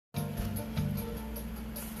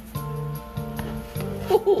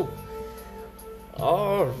All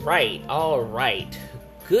right.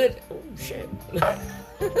 Good. Oh, shit.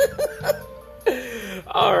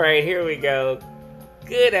 All right, here we go.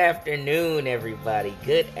 Good afternoon, everybody.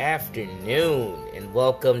 Good afternoon, and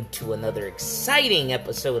welcome to another exciting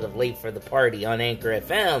episode of Late for the Party on Anchor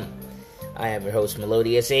FM. I am your host,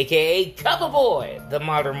 Melodious, aka Coverboy, the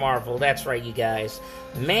Modern Marvel. That's right, you guys.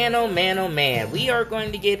 Man, oh man, oh man. We are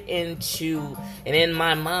going to get into, and in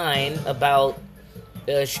my mind, about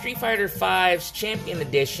Street Fighter V's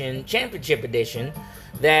Championship Edition,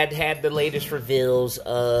 that had the latest reveals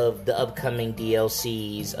of the upcoming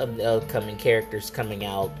DLCs, of the upcoming characters coming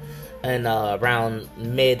out in around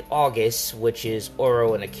mid-August, which is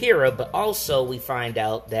Oro and Akira. But also we find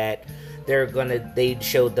out that they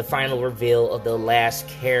showed the final reveal of the last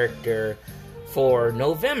character for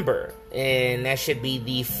November, and that should be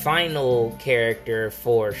the final character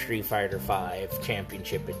for Street Fighter V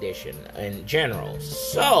Championship Edition in general.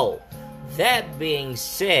 So, that being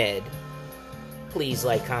said, please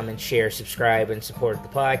like, comment, share, subscribe, and support the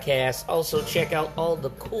podcast. Also, check out all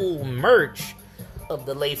the cool merch of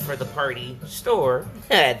the Late for the Party store.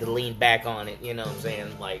 I had to lean back on it, you know what I'm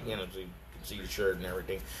saying? Like, you know, so you can see the shirt and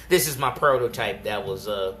everything. This is my prototype that was,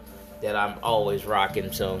 that I'm always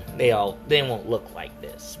rocking, so they won't look like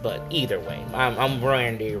this. But either way, I'm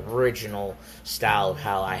wearing the original style of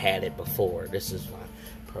how I had it before. This is my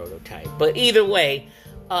prototype. But either way,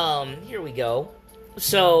 here we go.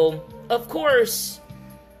 So, of course,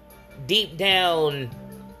 deep down,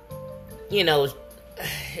 you know,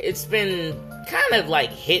 it's been kind of like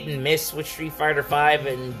hit and miss with Street Fighter V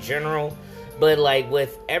in general. But like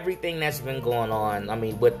with everything that's been going on, I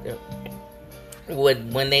mean, when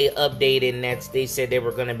they updated and they said they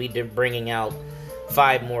were going to be bringing out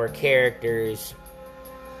 5 more characters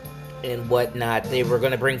and whatnot. They were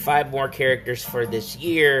going to bring 5 more characters for this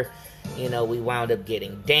year. You know, we wound up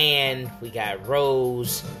getting Dan, we got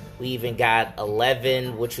Rose, we even got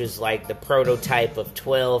 11, which was like the prototype of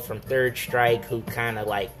 12 from Third Strike, who kind of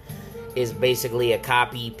like is basically a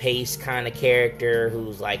copy-paste kind of character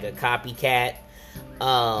who's like a copycat.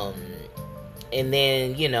 And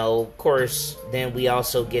then, you know, of course, then we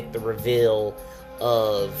also get the reveal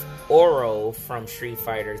of Oro from Street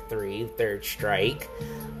Fighter 3, Third Strike.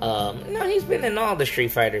 No, he's been in all the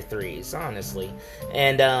Street Fighter 3s, honestly.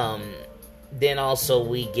 And then also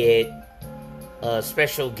we get a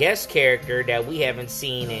special guest character that we haven't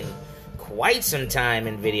seen in quite some time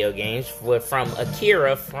in video games, from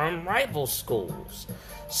Akira from Rival Schools.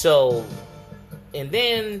 So, and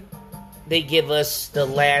then they give us the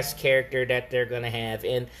last character that they're going to have.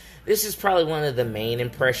 And this is probably one of the main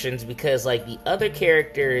impressions, because like the other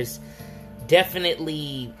characters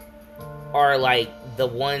definitely are like the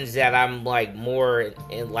ones that I'm like more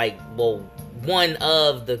in, like, well, one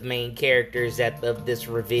of the main characters of this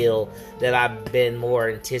reveal that I've been more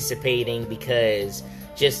anticipating, because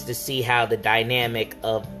just to see how the dynamic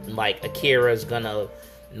of like Akira's gonna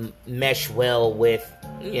mesh well with,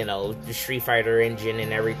 you know, the Street Fighter engine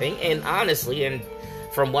and everything. And honestly, and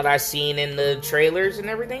from what I've seen in the trailers and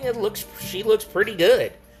everything, she looks pretty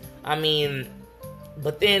good. I mean,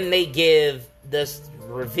 but then they give this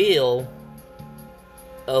reveal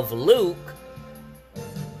of Luke,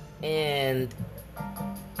 and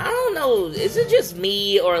I don't know, is it just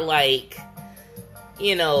me, or like,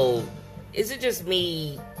 you know, is it just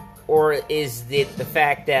me, or is it the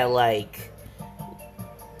fact that like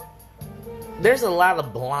there's a lot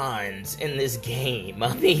of blondes in this game?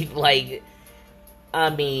 I mean,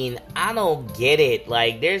 I don't get it.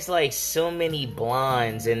 Like, there's like so many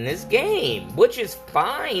blondes in this game, which is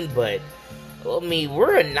fine, but I mean,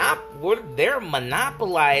 they're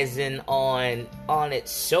monopolizing on it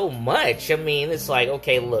so much. I mean, it's like,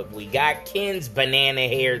 okay, look, we got Ken's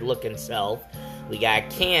banana-haired looking self, we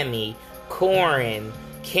got Cammy, Corrin,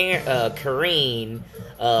 Karine,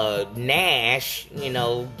 Nash, you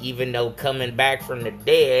know, even though coming back from the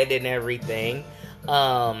dead and everything.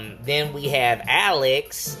 Then we have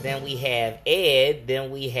Alex, then we have Ed,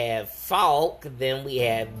 then we have Falk, then we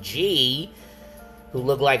have G, who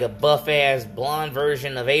look like a buff-ass blonde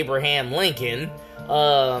version of Abraham Lincoln.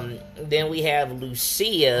 Then we have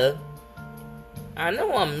Lucia. I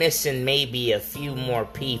know I'm missing maybe a few more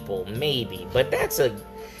people, maybe, but that's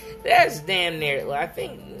damn near, I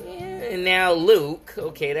think, yeah. And now Luke,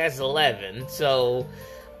 okay, that's 11, so,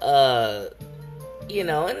 you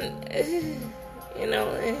know, and, you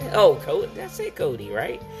know, Cody, I say Cody,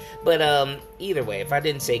 right? But, either way, if I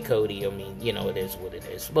didn't say Cody, I mean, you know, it is what it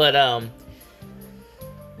is, but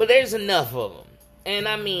there's enough of them, and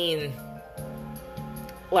I mean,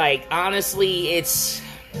 like, honestly, it's,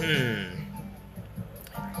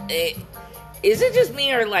 is it just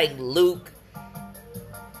me or like Luke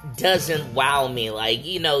doesn't wow me? Like,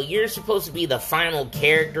 you know, you're supposed to be the final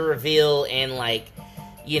character reveal, and like,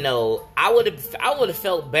 you know, I would have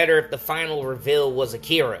felt better if the final reveal was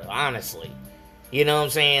Akira, honestly. You know what I'm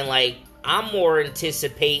saying? Like, I'm more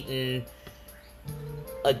anticipating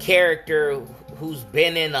a character who's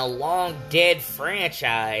been in a long dead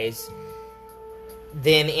franchise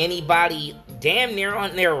than anybody damn near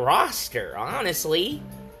on their roster, honestly.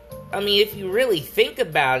 I mean, if you really think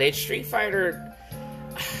about it, Street Fighter...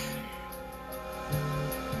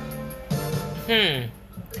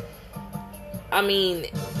 I mean,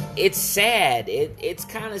 it's sad. It's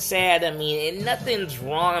kind of sad. I mean, and nothing's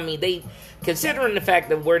wrong. I mean, considering the fact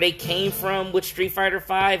that where they came from with Street Fighter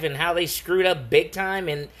V and how they screwed up big time,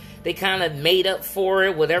 and they kind of made up for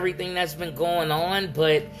it with everything that's been going on,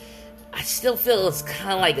 but I still feel it's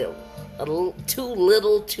kind of like a little too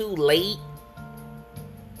little, too late,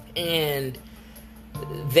 and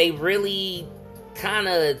they really kind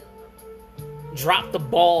of dropped the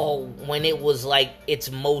ball when it was like its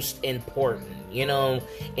most important, you know.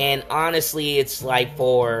 And honestly, it's like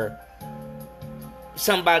for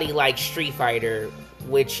somebody like Street Fighter,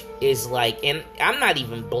 which is like, and I'm not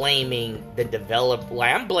even blaming the developer,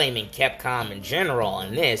 like I'm blaming Capcom in general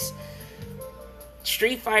on this.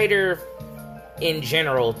 Street Fighter in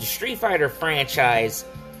general, the Street Fighter franchise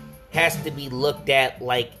has to be looked at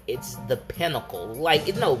like it's the pinnacle.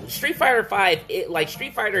 Like, no, Street Fighter V,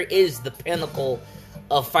 Street Fighter is the pinnacle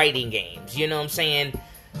of fighting games. You know what I'm saying?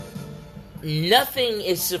 Nothing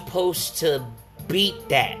is supposed to beat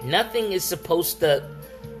that. Nothing is supposed to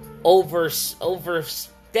overstep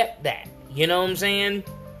that. You know what I'm saying?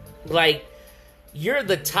 Like, you're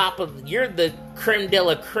the creme de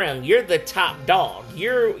la creme. You're the top dog.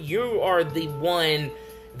 You are the one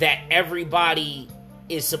that everybody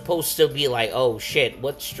is supposed to be like, oh shit,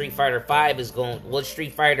 what Street Fighter is going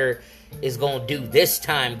to do this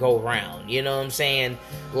time go round. You know what I'm saying?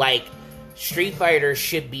 Like, Street Fighter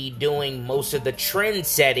should be doing most of the trend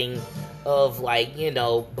setting of, like, you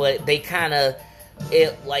know, but they kind of,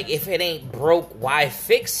 like, if it ain't broke, why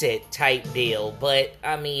fix it type deal. But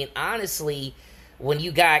I mean, honestly, when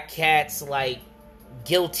you got cats like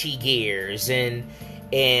Guilty Gears and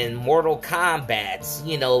Mortal Kombat's,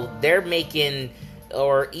 you know, they're making,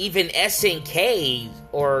 or even SNK,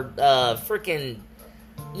 or freaking,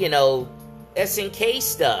 you know, SNK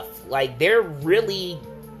stuff, like, they're really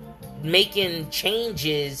making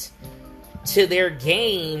changes to their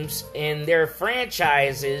games and their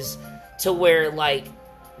franchises to where, like,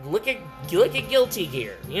 look at Guilty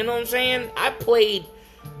Gear. You know what I'm saying? I played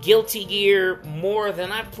Guilty Gear more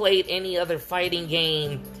than I played any other fighting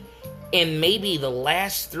game in maybe the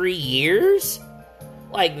last 3 years.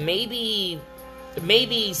 Like, maybe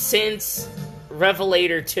since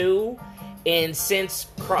Revelator 2 and since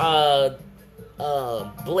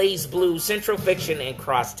Blaze Blue, Central Fiction, and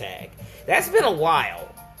Cross Tag. That's been a while.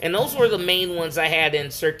 And those were the main ones I had in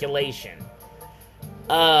circulation.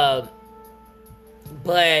 But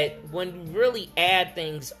when you really add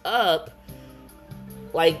things up,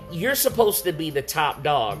 like, you're supposed to be the top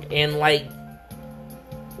dog. And, like,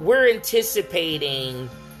 we're anticipating,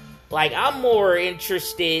 like, I'm more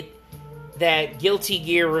interested that Guilty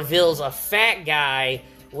Gear reveals a fat guy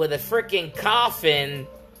with a freaking coffin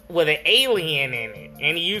with an alien in it,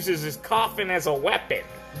 and he uses his coffin as a weapon,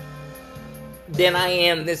 than I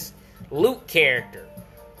am this Luke character,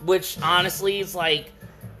 which honestly is like,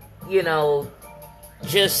 you know,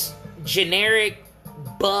 just generic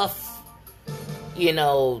buff, you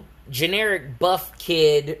know, generic buff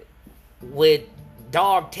kid with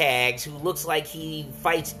dog tags who looks like he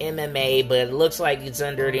fights MMA, but it looks like it's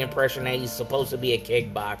under the impression that he's supposed to be a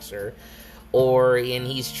kickboxer, and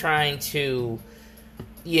he's trying to,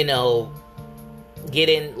 you know, get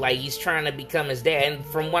in, like, he's trying to become his dad. And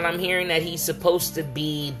from what I'm hearing, that he's supposed to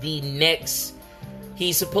be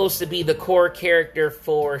the core character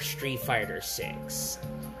for Street Fighter 6.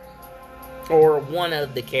 Or one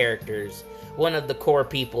of the characters, one of the core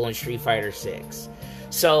people in Street Fighter 6.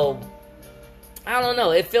 So, I don't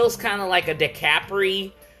know, it feels kind of like a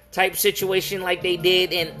DiCaprio type situation like they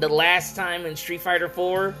did in the last time in Street Fighter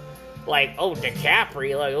 4. Like, oh,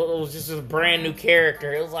 DiCaprio, like, oh, it was just a brand new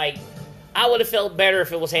character. It was like, I would have felt better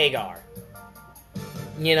if it was Hagar.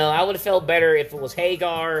 You know, I would have felt better if it was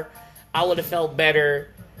Hagar. I would have felt better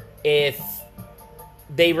if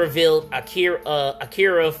they revealed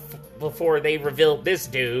Akira before they revealed this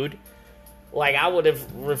dude. Like, I would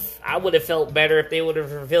have felt better if they would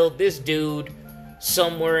have revealed this dude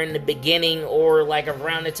somewhere in the beginning, or like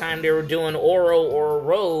around the time they were doing Oro or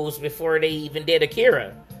Rose before they even did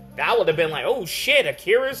Akira. I would have been like, oh shit,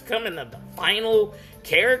 Akira's coming to the final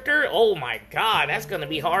character? Oh my god, that's gonna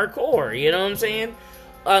be hardcore, you know what I'm saying?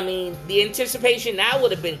 I mean, the anticipation, that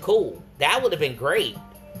would have been cool. That would have been great.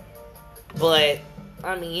 But,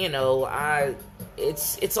 I mean, you know,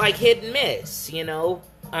 it's like hit and miss, you know?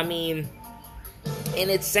 I mean, and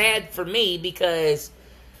it's sad for me because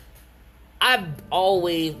I've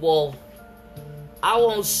always, well, I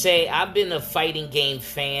won't say I've been a fighting game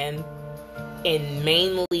fan, and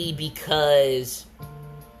mainly because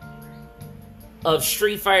of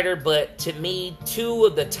Street Fighter, but to me, two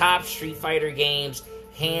of the top Street Fighter games,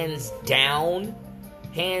 hands down,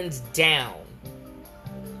 the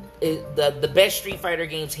best Street Fighter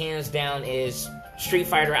games, hands down, is Street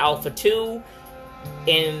Fighter Alpha 2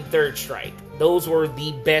 and Third Strike. Those were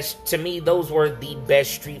the best, to me, those were the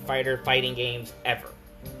best Street Fighter fighting games ever.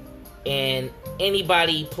 And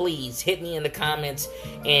anybody, please hit me in the comments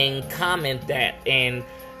and comment that and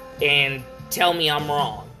tell me I'm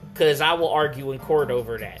wrong, because I will argue in court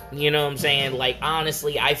over that. You know what I'm saying? Like,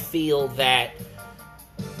 honestly, I feel that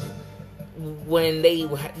when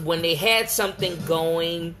they had something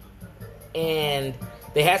going, and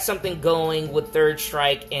they had something going with Third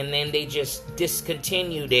Strike, and then they just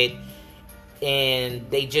discontinued it, and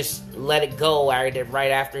they just let it go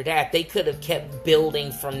right after that. They could have kept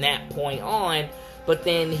building from that point on, but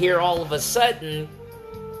then here all of a sudden,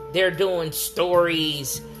 they're doing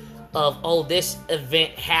stories of, oh, this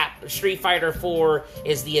event happened. Street Fighter 4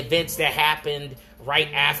 is the events that happened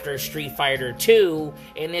right after Street Fighter 2,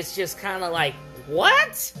 and it's just kind of like,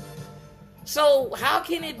 what? So how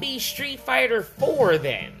can it be Street Fighter 4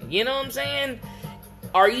 then? You know what I'm saying?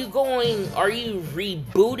 Are you rebooting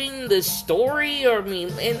the story? Or, I mean,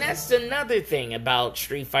 and that's another thing about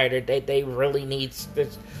Street Fighter that they really need to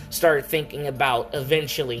start thinking about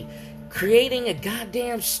eventually. Creating a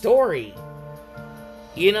goddamn story.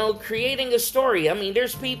 You know, creating a story. I mean,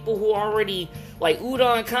 there's people who already, like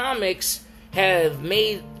Udon Comics, have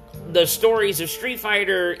made the stories of Street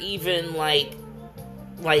Fighter even like,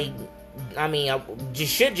 I mean, you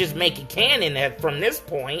should just make it canon from this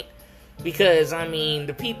point, because, I mean,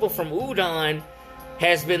 the people from Udon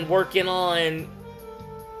has been working on,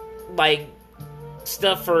 like,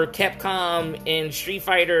 stuff for Capcom and Street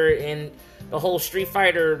Fighter and the whole Street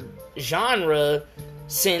Fighter genre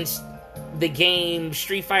since the game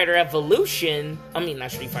Street Fighter Evolution. I mean,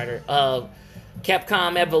 not Street Fighter,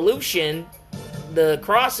 Capcom Evolution, the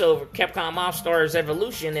crossover, Capcom All-Stars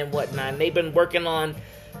Evolution and whatnot. And they've been working on,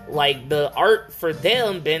 like, the art for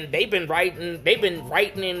them. They've been writing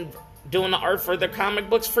and doing the art for their comic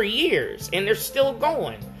books for years, and they're still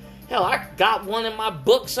going. Hell, I got one of my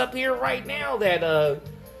books up here right now that,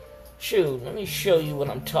 shoot, let me show you what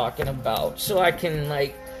I'm talking about, so I can,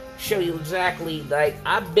 like, show you exactly, like,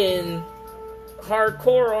 I've been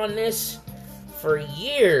hardcore on this for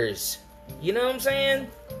years. You know what I'm saying?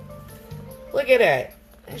 Look at that.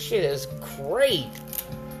 That shit is great.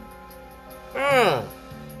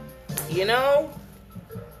 You know?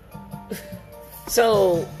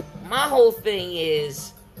 So, my whole thing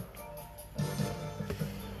is,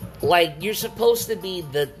 like, you're supposed to be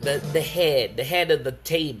the head of the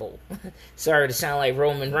table. Sorry to sound like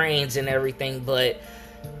Roman Reigns and everything, but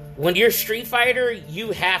when you're Street Fighter,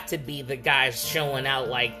 you have to be the guy showing out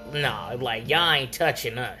like, nah, like, y'all ain't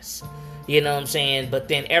touching us. You know what I'm saying? But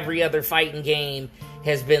then every other fighting game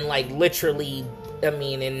has been, like, literally, I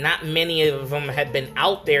mean, and not many of them have been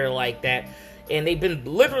out there like that, and they've been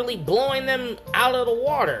literally blowing them out of the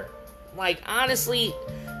water. Like, honestly,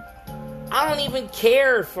 I don't even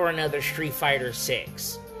care for another Street Fighter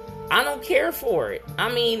 6. I don't care for it.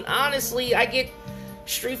 I mean, honestly, I get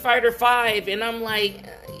Street Fighter 5, and I'm like,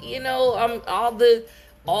 you know,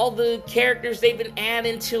 all the characters they've been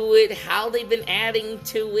adding to it, how they've been adding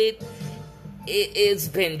to it, it's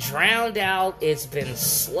been drowned out, it's been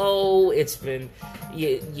slow, it's been,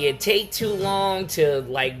 you take too long to,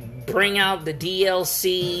 like, bring out the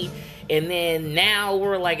DLC, and then now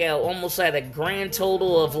we're, like, almost at a grand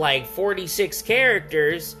total of, like, 46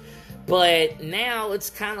 characters, but now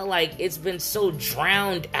it's kind of like, it's been so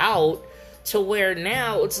drowned out to where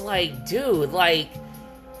now it's like, dude, like,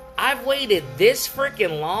 I've waited this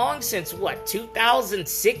freaking long since, what,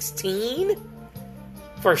 2016?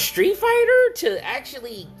 For Street Fighter to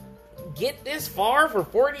actually get this far for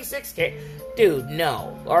 46K? Dude,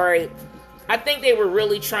 no. Alright. I think they were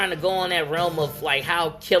really trying to go on that realm of, like,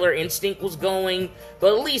 how Killer Instinct was going.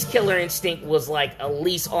 But at least Killer Instinct was, like, at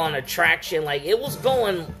least on a traction. Like, it was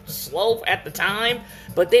going slow at the time,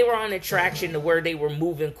 but they were on a traction to where they were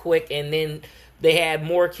moving quick, and then they had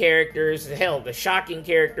more characters. Hell, the shocking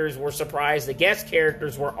characters were surprised. The guest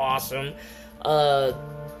characters were awesome.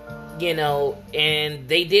 You know, and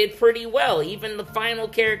they did pretty well. Even the final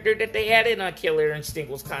character that they added on Killer Instinct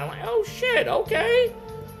was kind of like, oh shit, okay.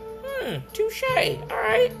 Touche.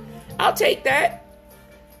 Alright. I'll take that.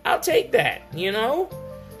 You know?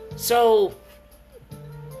 So,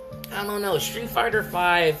 I don't know. Street Fighter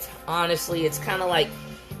V, honestly, it's kind of like,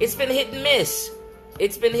 it's been hit and miss.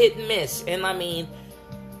 And I mean,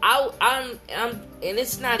 I'm, and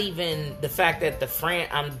it's not even the fact that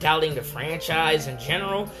I'm doubting the franchise in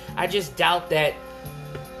general. I just doubt that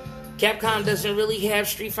Capcom doesn't really have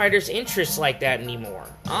Street Fighter's interests like that anymore,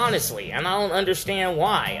 honestly, and I don't understand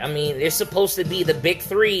why. I mean, it's supposed to be the big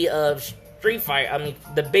three of Street Fighter. I mean,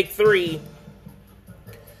 the big three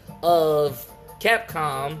of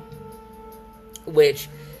Capcom, which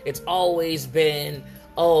it's always been,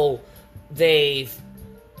 they've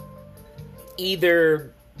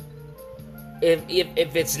either,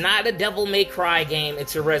 if it's not a Devil May Cry game,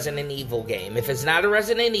 it's a Resident Evil game. If it's not a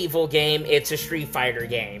Resident Evil game, it's a Street Fighter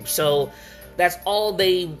game. So that's all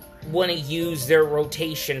they want to use their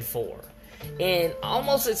rotation for. And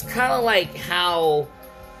almost it's kind of like how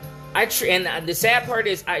and the sad part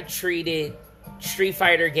is I treated Street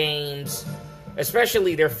Fighter games,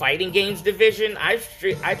 especially their fighting games division, I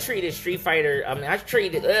treated Street Fighter,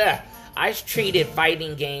 I treated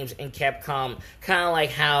fighting games in Capcom kind of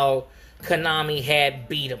like how Konami had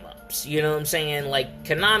beat-em-ups. You know what I'm saying? Like,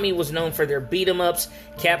 Konami was known for their beat-em-ups,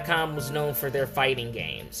 Capcom was known for their fighting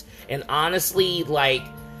games. And honestly, like,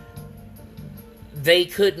 they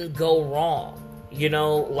couldn't go wrong. You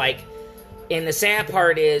know, like, and the sad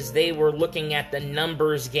part is they were looking at the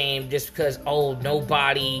numbers game just because,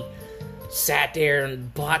 nobody sat there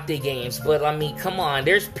and bought the games. But, I mean, come on,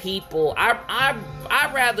 there's people,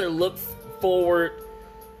 I'd rather look forward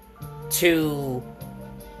to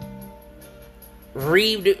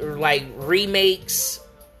remakes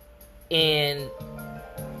and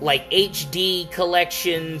like HD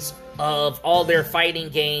collections of all their fighting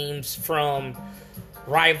games from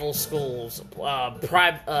rival schools,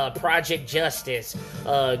 Project Justice.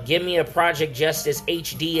 Give me a Project Justice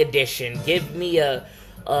HD edition. Give me a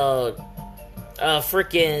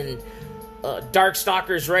freaking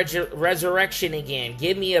Darkstalkers Resurrection again.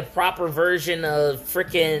 Give me a proper version of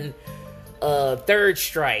freaking Third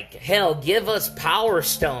Strike. Hell, give us Power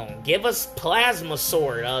Stone. Give us Plasma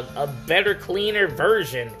Sword. A better, cleaner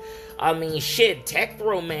version. I mean, shit,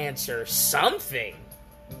 Techromancer. Something.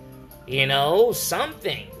 You know?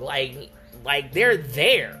 Something. Like they're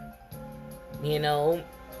there. You know?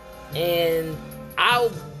 And I'm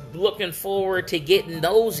looking forward to getting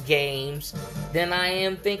those games than I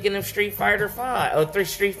am thinking of Street Fighter 5 or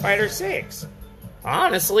Street Fighter 6.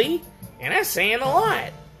 Honestly. And that's saying a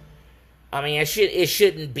lot. I mean, it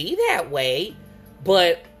shouldn't be that way,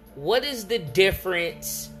 but what is the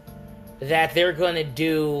difference that they're going to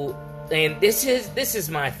do? And this is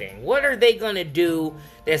my thing. What are they going to do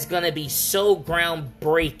that's going to be so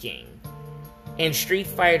groundbreaking in Street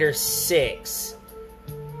Fighter 6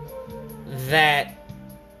 that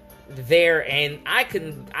and I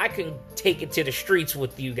can take it to the streets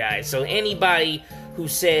with you guys. So anybody who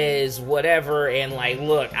says whatever and like,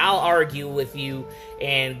 look, I'll argue with you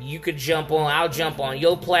and you could I'll jump on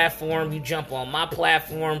your platform, you jump on my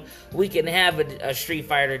platform, we can have a Street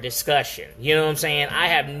Fighter discussion. You know what I'm saying? I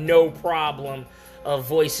have no problem of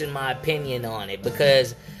voicing my opinion on it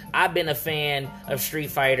because I've been a fan of Street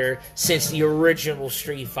Fighter since the original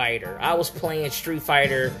Street Fighter. I was playing Street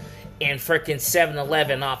Fighter and frickin'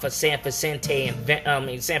 7-Eleven off of San Vicente and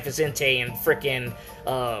frickin'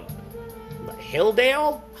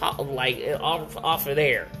 Hilldale? Off of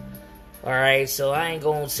there. Alright, so I ain't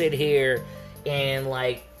gonna sit here and,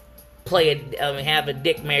 like, have a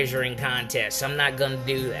dick measuring contest. I'm not gonna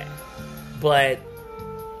do that. But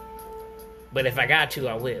if I got to,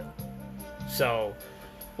 I will. So,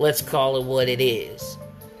 let's call it what it is.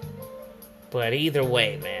 But either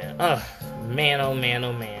way, man. Oh man, oh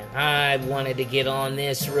man. I wanted to get on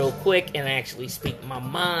this real quick and actually speak my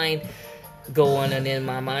mind. Go on an In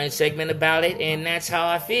My Mind segment about it, and that's how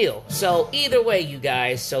I feel. So either way, you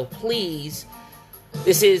guys, so please,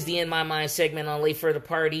 this is the In My Mind segment on Late for the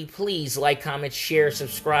Party. Please like, comment, share,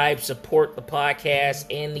 subscribe, support the podcast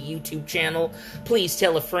and the YouTube channel. Please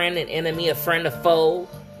tell a friend, an enemy, a friend, a foe.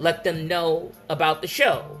 Let them know about the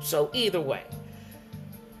show. So either way.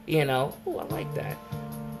 You know, I like that.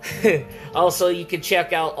 Also, you can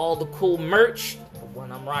check out all the cool merch, what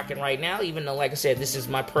I'm rocking right now, even though, like I said, this is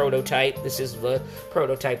my prototype. This is the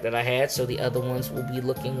prototype that I had, so the other ones will be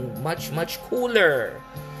looking much, much cooler.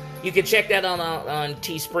 You can check that on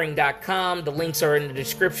teespring.com. The links are in the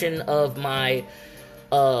description of my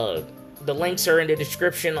The links are in the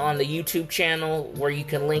description on the YouTube channel, where you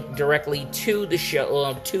can link directly to the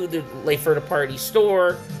show, to the Late for the Party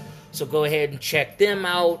store. So go ahead and check them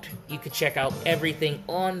out. You can check out everything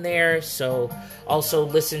on there. So also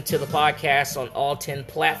listen to the podcast on all 10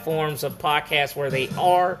 platforms of podcasts where they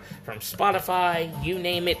are, from Spotify, you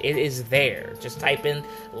name it, it is there. Just type in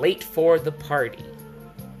Late for the Party.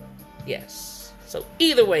 Yes. So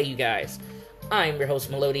either way, you guys, I'm your host,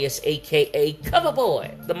 Melodious, a.k.a.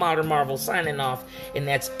 Coverboy, the Modern Marvel, signing off. And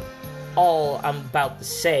that's all I'm about to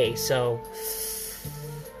say. So,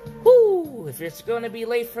 if you're going to be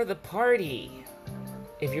late for the party,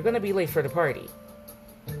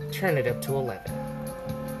 turn it up to 11.